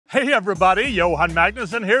Hey everybody, Johan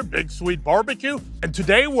Magnusson here, Big Sweet Barbecue, and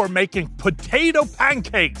today we're making potato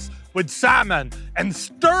pancakes with salmon and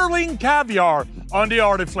sterling caviar on the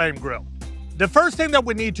Arteflame grill. The first thing that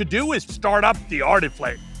we need to do is start up the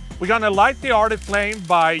Arteflame. We're gonna light the Arteflame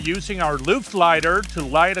by using our Luft lighter to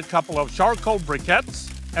light a couple of charcoal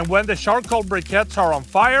briquettes, and when the charcoal briquettes are on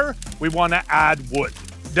fire, we wanna add wood.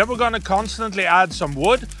 Then we're gonna constantly add some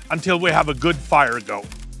wood until we have a good fire going.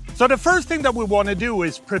 So the first thing that we want to do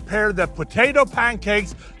is prepare the potato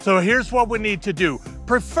pancakes. So here's what we need to do.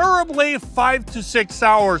 Preferably 5 to 6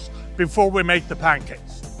 hours before we make the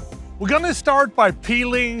pancakes. We're going to start by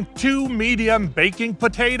peeling 2 medium baking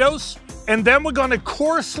potatoes. And then we're going to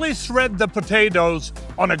coarsely shred the potatoes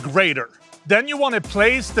on a grater. Then you want to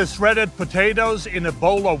place the shredded potatoes in a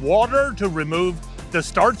bowl of water to remove the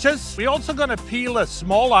starches. We're also going to peel a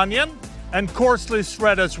small onion and coarsely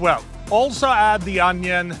shred as well. Also add the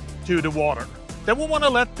onion to the water. Then we want to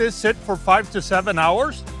let this sit for 5 to 7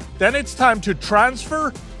 hours. Then it's time to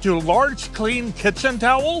transfer to a large clean kitchen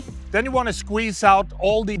towel. Then you want to squeeze out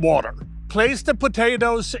all the water. Place the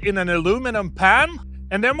potatoes in an aluminum pan.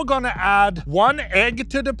 And then we're going to add 1 egg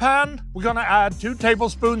to the pan. We're going to add 2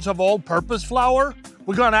 tablespoons of all-purpose flour.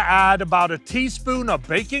 We're going to add about a teaspoon of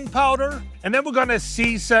baking powder. And then we're going to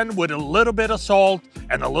season with a little bit of salt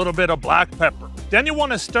and a little bit of black pepper. Then you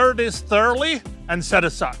want to stir this thoroughly and set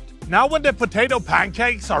aside. Now when the potato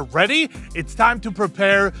pancakes are ready, it's time to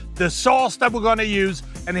prepare the sauce that we're going to use.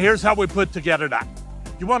 And here's how we put together that.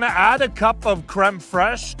 You want to add a cup of crème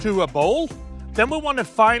fraîche to a bowl. Then we want to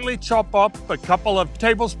finely chop up a couple of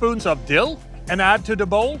tablespoons of dill and add to the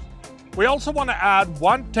bowl. We also want to add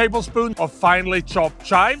 1 tablespoon of finely chopped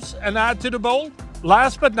chives and add to the bowl.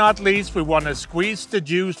 Last but not least, we want to squeeze the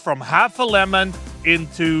juice from half a lemon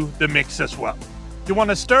into the mix as well. You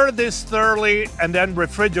want to stir this thoroughly and then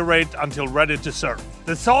refrigerate until ready to serve.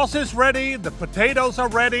 The sauce is ready, the potatoes are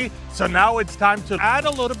ready, so now it's time to add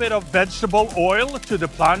a little bit of vegetable oil to the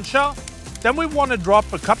plancha. Then we want to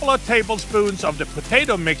drop a couple of tablespoons of the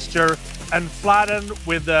potato mixture and flatten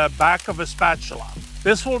with the back of a spatula.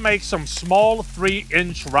 This will make some small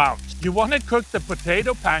 3-inch rounds. You want to cook the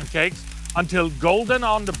potato pancakes until golden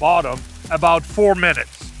on the bottom, about 4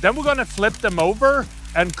 minutes. Then we're going to flip them over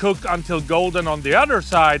and cook until golden on the other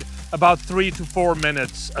side, about 3 to 4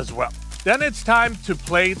 minutes as well. Then it's time to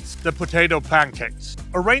plate the potato pancakes.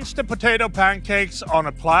 Arrange the potato pancakes on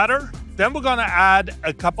a platter. Then we're going to add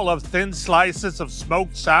a couple of thin slices of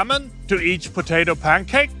smoked salmon to each potato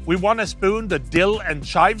pancake. We want to spoon the dill and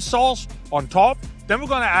chive sauce on top. Then we're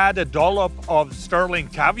going to add a dollop of sterling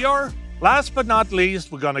caviar. Last but not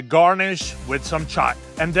least, we're going to garnish with some chive.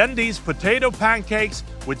 And then these potato pancakes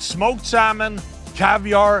with smoked salmon,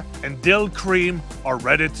 caviar, and dill cream are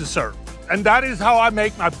ready to serve. And that is how I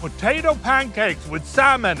make my potato pancakes with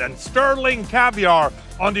salmon and sterling caviar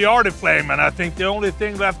on the Arteflame. And I think the only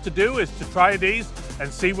thing left to do is to try these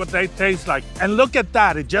and see what they taste like. And look at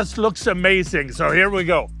that, it just looks amazing. So here we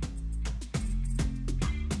go.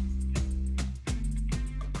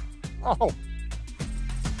 Oh.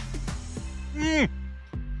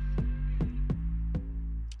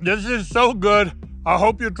 This is so good. I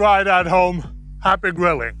hope you try it at home. Happy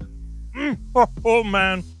grilling. Oh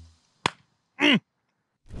man.